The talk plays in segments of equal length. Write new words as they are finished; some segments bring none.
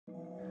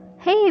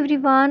Hey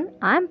everyone,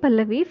 I am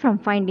Pallavi from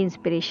Find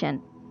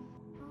Inspiration.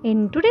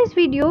 In today's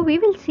video, we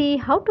will see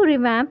how to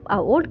revamp our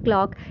old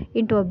clock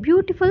into a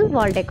beautiful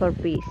wall decor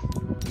piece.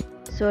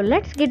 So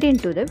let's get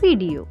into the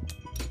video.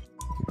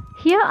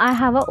 Here I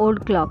have an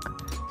old clock.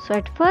 So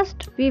at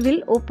first we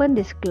will open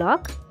this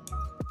clock.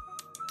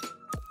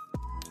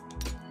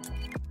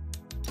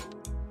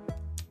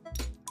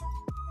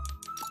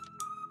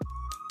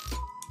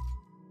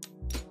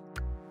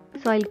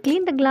 So I'll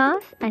clean the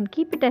glass and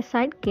keep it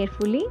aside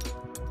carefully.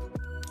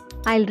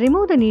 I'll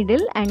remove the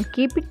needle and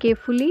keep it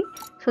carefully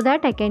so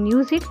that I can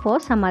use it for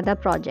some other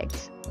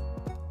projects.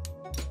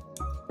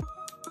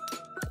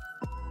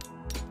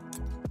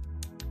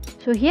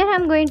 So here I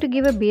am going to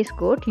give a base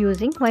coat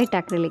using white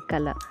acrylic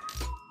color.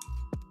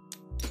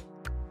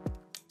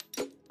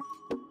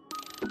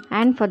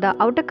 And for the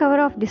outer cover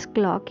of this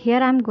clock,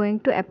 here I am going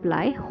to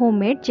apply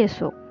homemade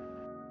gesso.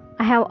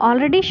 I have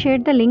already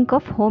shared the link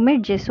of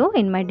homemade gesso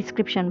in my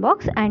description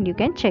box and you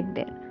can check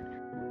there.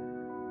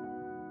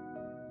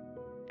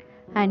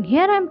 And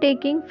here I am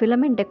taking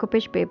filament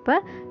decoupage paper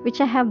which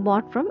I have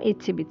bought from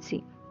Itsy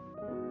Bitsy.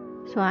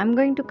 So I am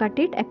going to cut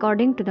it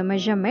according to the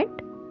measurement.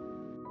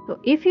 So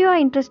if you are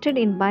interested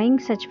in buying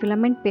such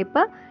filament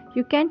paper,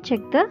 you can check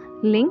the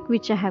link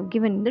which I have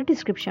given in the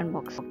description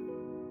box.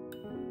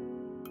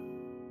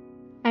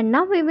 And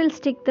now we will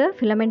stick the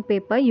filament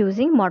paper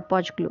using Mod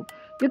Podge glue.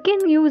 You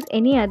can use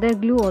any other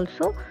glue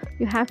also.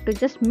 You have to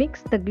just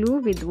mix the glue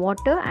with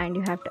water and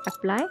you have to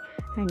apply,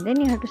 and then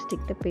you have to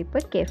stick the paper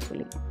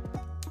carefully.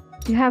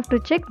 You have to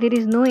check there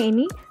is no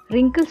any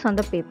wrinkles on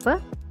the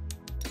paper.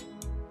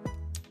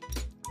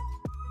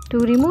 To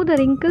remove the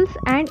wrinkles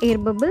and air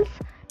bubbles,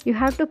 you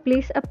have to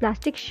place a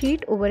plastic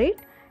sheet over it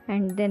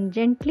and then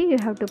gently you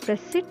have to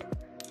press it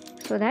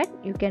so that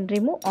you can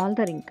remove all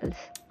the wrinkles.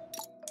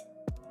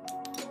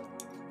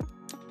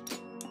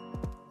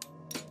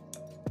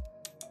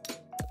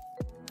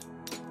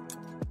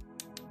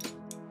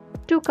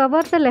 To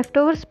cover the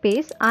leftover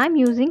space, I am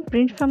using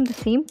print from the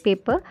same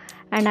paper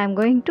and I am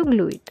going to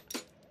glue it.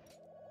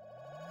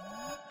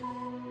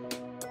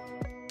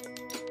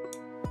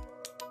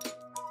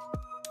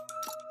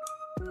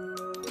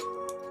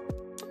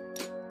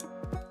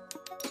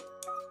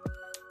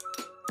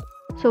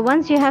 So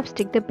once you have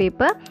stick the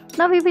paper,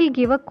 now we will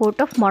give a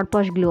coat of Mod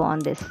Podge glue on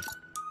this.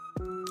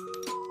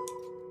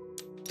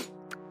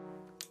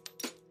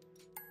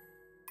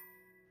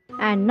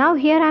 And now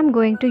here I am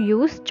going to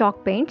use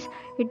chalk paints.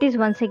 It is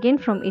once again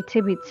from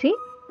Itsy Bitsy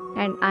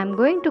and I am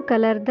going to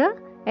color the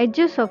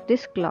edges of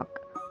this clock.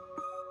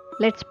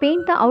 Let's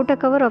paint the outer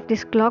cover of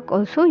this clock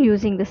also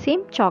using the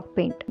same chalk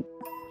paint.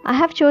 I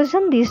have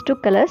chosen these two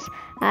colors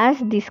as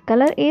this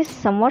color is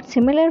somewhat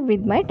similar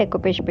with my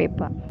decoupage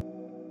paper.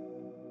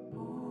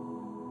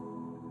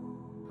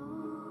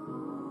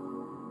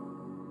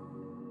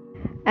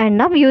 And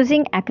now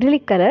using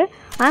acrylic color,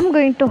 I am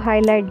going to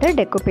highlight the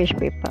decoupage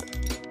paper.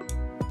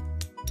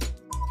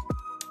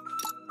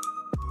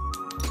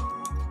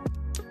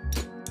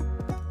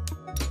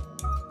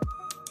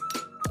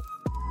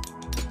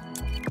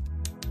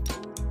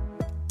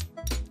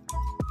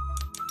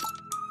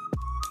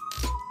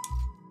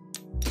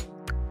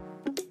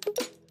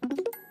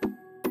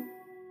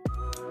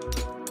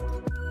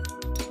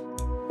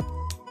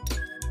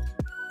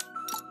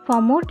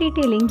 For more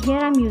detailing, here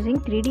I am using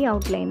 3D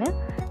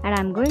outliner and I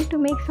am going to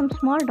make some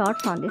small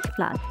dots on this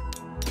flowers.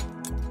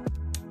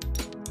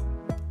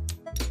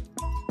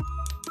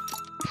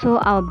 So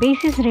our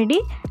base is ready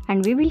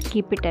and we will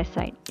keep it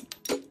aside.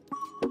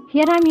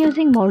 Here I am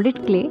using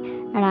molded clay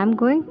and I am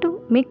going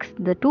to mix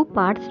the two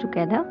parts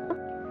together.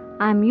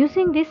 I am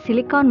using this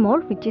silicone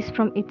mold which is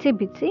from Itsy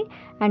Bitsy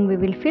and we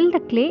will fill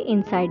the clay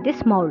inside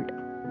this mold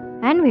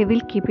and we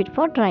will keep it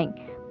for drying.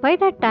 By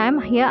that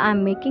time, here I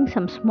am making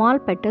some small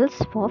petals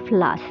for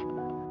flowers.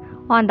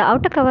 On the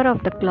outer cover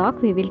of the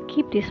clock, we will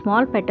keep the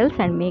small petals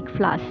and make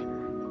flowers.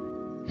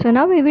 So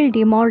now we will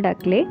demold the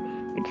clay.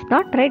 It's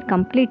not dried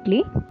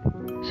completely.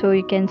 So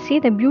you can see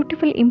the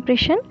beautiful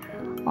impression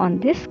on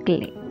this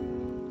clay.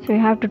 So you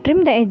have to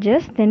trim the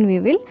edges, then we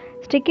will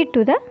stick it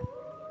to the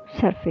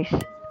surface.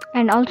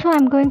 And also I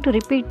am going to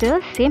repeat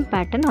the same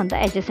pattern on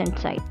the adjacent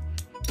side.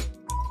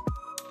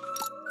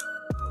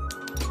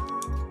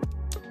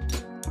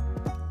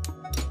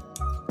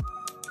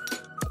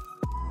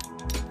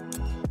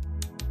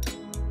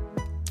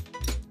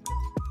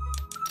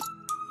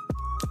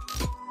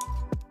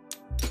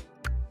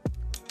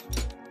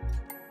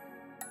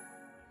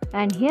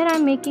 And here I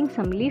am making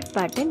some leaf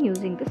pattern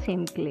using the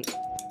same clay.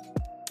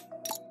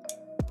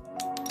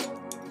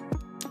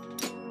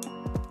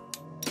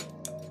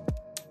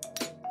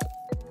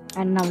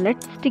 And now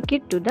let's stick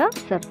it to the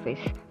surface.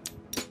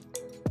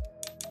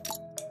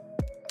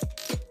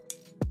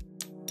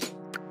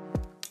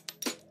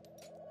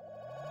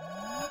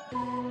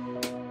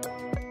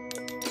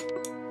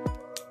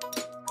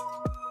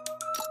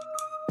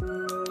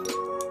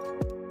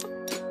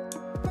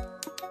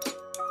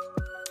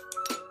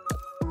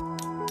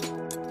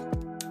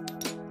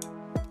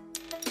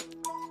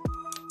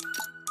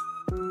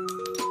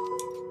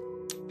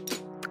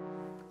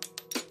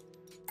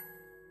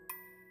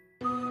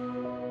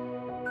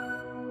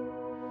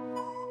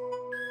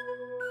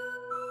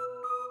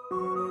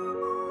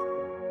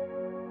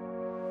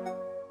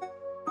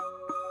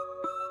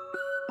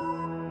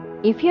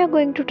 If you are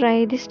going to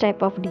try this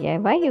type of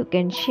DIY, you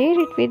can share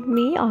it with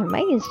me on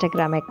my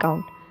Instagram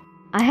account.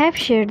 I have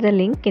shared the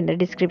link in the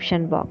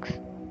description box.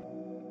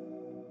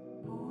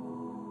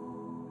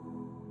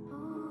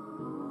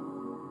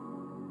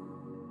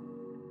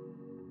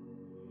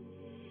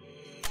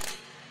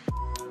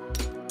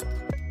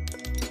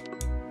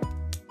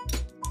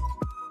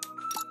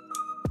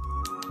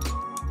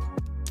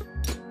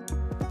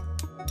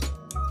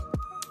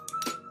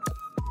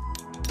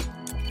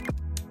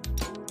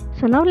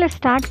 So now let's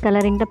start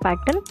coloring the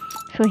pattern.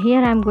 So here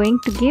I am going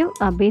to give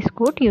a base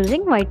coat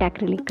using white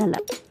acrylic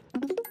color.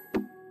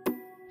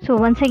 So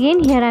once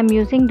again here I am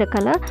using the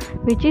color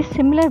which is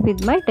similar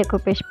with my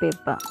decoupage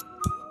paper.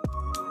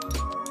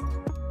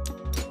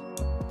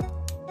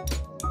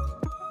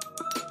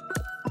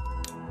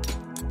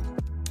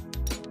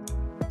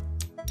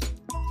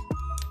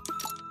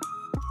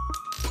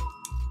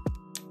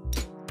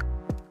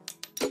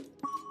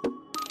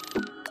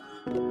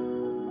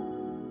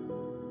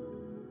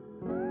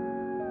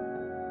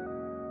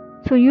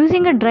 So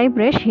using a dry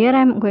brush, here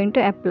I am going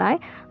to apply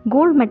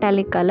gold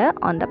metallic color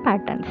on the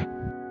patterns.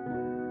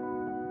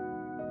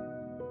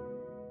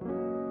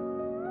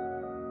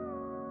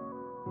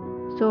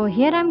 So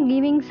here I am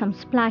giving some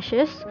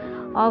splashes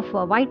of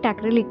white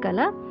acrylic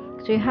color.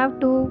 So you have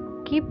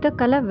to keep the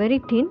color very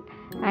thin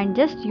and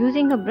just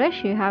using a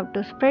brush you have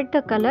to spread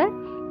the color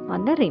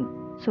on the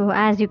rim. So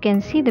as you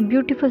can see the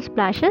beautiful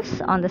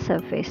splashes on the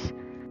surface.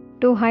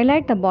 To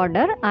highlight the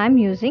border I am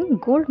using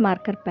gold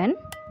marker pen.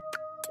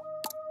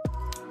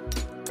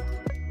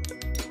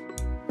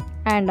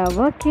 And our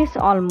work is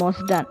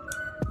almost done.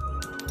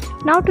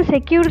 Now to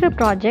secure the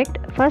project,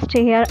 first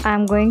here I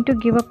am going to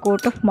give a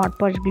coat of Mod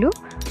Podge glue.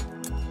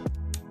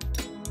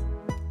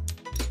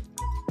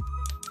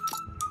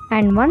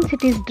 And once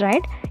it is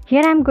dried,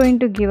 here I am going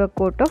to give a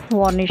coat of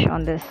varnish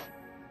on this.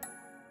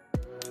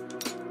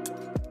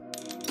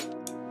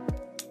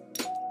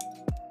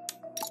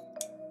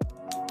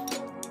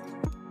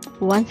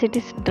 Once it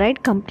is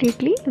dried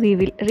completely, we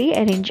will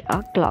rearrange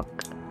our clock.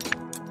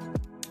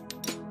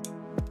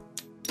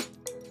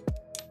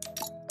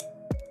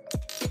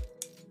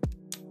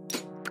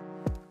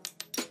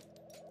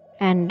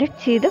 And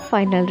let's see the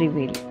final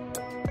reveal.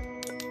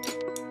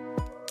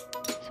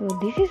 So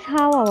this is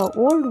how our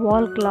old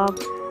wall clock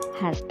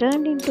has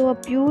turned into a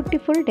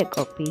beautiful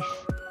decor piece.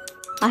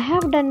 I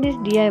have done this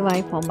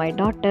DIY for my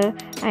daughter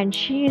and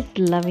she is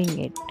loving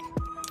it.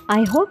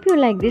 I hope you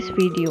like this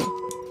video.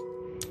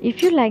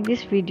 If you like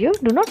this video,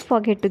 do not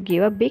forget to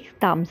give a big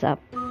thumbs up.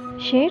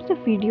 Share the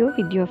video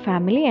with your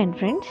family and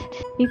friends.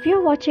 If you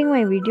are watching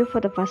my video for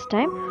the first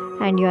time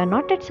and you are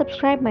not yet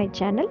subscribed my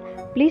channel,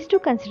 please do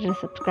consider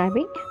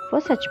subscribing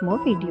for such more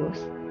videos.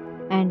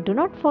 And do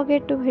not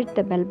forget to hit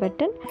the bell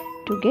button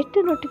to get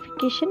the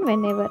notification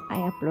whenever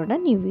I upload a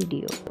new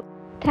video.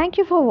 Thank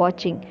you for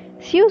watching.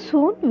 See you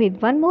soon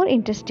with one more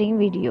interesting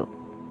video.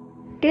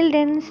 Till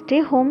then,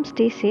 stay home,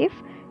 stay safe,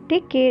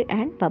 take care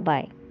and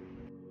bye-bye.